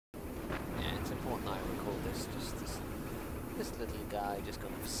little guy just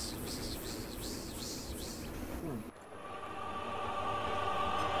going.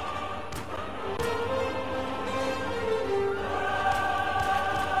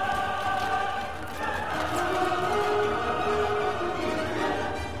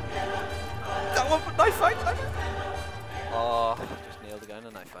 That one, knife fight! Oh, just nailed the guy in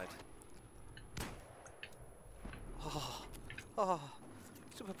a knife fight. Oh,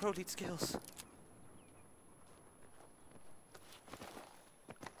 super pro lead skills.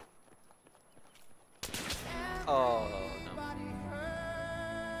 Oh no.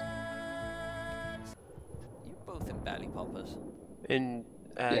 You both in belly poppers. In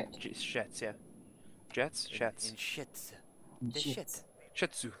Yeah. shits, yeah. Jets? Shets. In shits. The shit.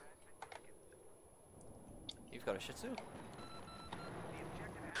 Shitsu. You've got a shih tzu?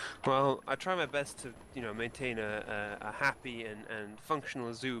 Well, I try my best to, you know, maintain a happy and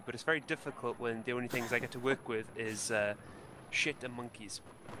functional zoo, but it's very difficult when the only things I get to work with is shit and monkeys.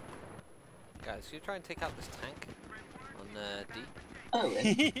 Guys, you try and take out this tank on D. Oh,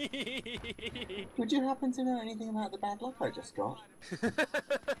 and would you happen to know anything about the bad luck I just got?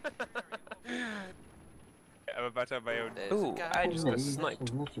 I'm about to have my own. There's a Ooh, guy. I just got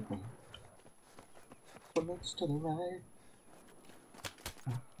sniped. Bullets to the right.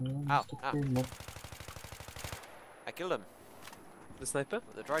 Ow, ow. I killed him The sniper?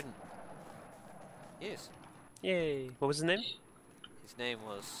 with the trident. Yes. Yay. What was his name? His name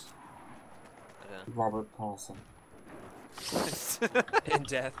was... I don't Robert Paulson. know. In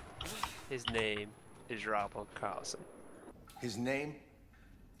death, his name is Robert Carlson. His name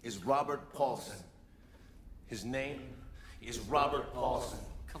is Robert Paulson. His name is Robert Paulson.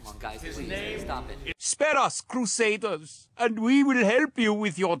 Come on, guys, please, stop it. Spare us, Crusaders, and we will help you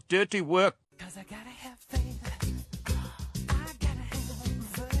with your dirty work. 'Cause I gotta have faith. I gotta have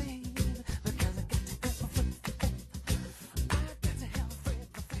faith. Because I got to go for faith. I got to have faith.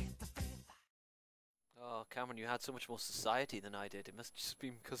 Oh, Cameron, you had so much more society than I did. It must just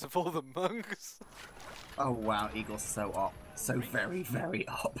be because of all the monks. Oh wow, Eagle's so up. So very, very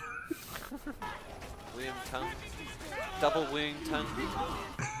up. Wing tongue. Double wing tongue.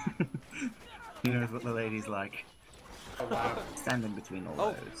 Who knows what the lady's like? Oh wow. Standing between all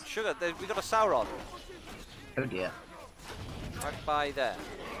Oh, those. sugar, we got a Sauron. Oh dear. Right by there.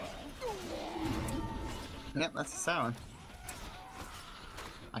 Yep, that's a Sauron.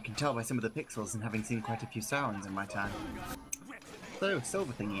 I can tell by some of the pixels and having seen quite a few Saurons in my time. So,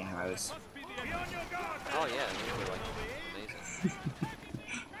 silver thingy arrows. Oh yeah, these are like amazing.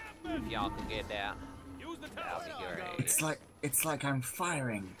 If y'all can get that, that'll be great. It's like I'm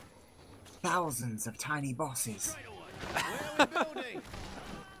firing thousands of tiny bosses.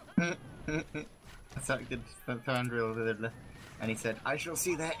 That's how it did for Andrew, and he said, "I shall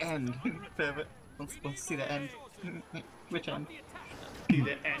see their end." Pervert. Wants to see their end. Which end? See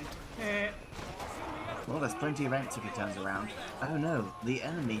the end. Well, there's plenty of ants if he turns around. Oh no, the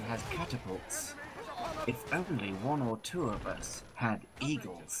enemy has catapults. If only one or two of us had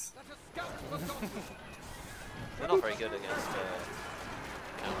eagles. We're not very good against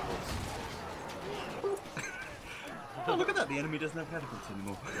cannibals. Oh, look at that, the enemy doesn't have catapults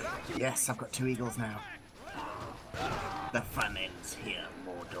anymore. Yes, I've got two eagles now. The fun ends here,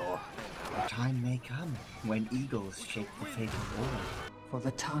 Mordor. The time may come when eagles shape the fate of war. For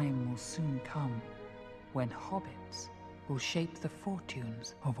the time will soon come when hobbits will shape the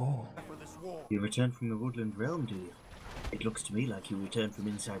fortunes of all. You returned from the Woodland Realm, do you? It looks to me like you returned from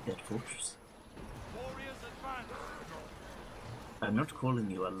inside that fortress. I'm not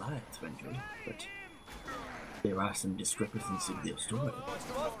calling you a liar, Thwendry, but there are some discrepancies in your story.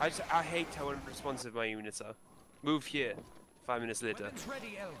 I hate how unresponsive my units are. Move here. 5 minutes later.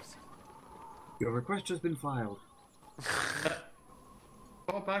 Your request has been filed.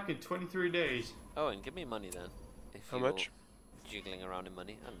 Call back in 23 days. Oh, and give me money then. If How you're much? Jiggling around in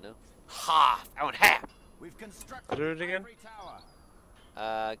money, I don't know. Ha! I want half! We've constructed Do it again? every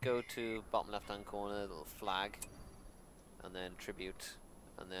tower. Go to bottom left hand corner, little flag, and then tribute,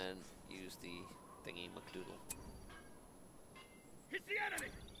 and then use the thingy McDoodle. Hit the enemy!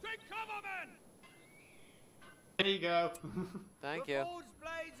 Take cover, men! There you go. Thank The you. forge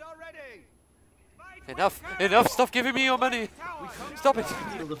blades are ready! Enough! Enough! Stop giving me your money! Stop it!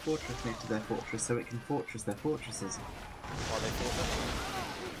 Build a fortress next to their fortress so it can fortress their fortresses. While they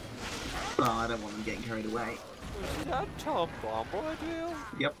Well, I don't want them getting carried away. Is that Tom Bombadil?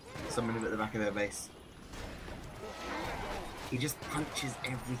 Yep, someone at the back of their base. He just punches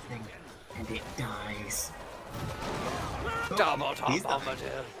everything, and it dies. Double Tom He's not-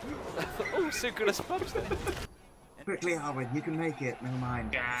 Bombadil! Oh, synchronous punch then! Quickly, Arwen, you can make it. Never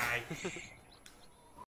mind. Guy.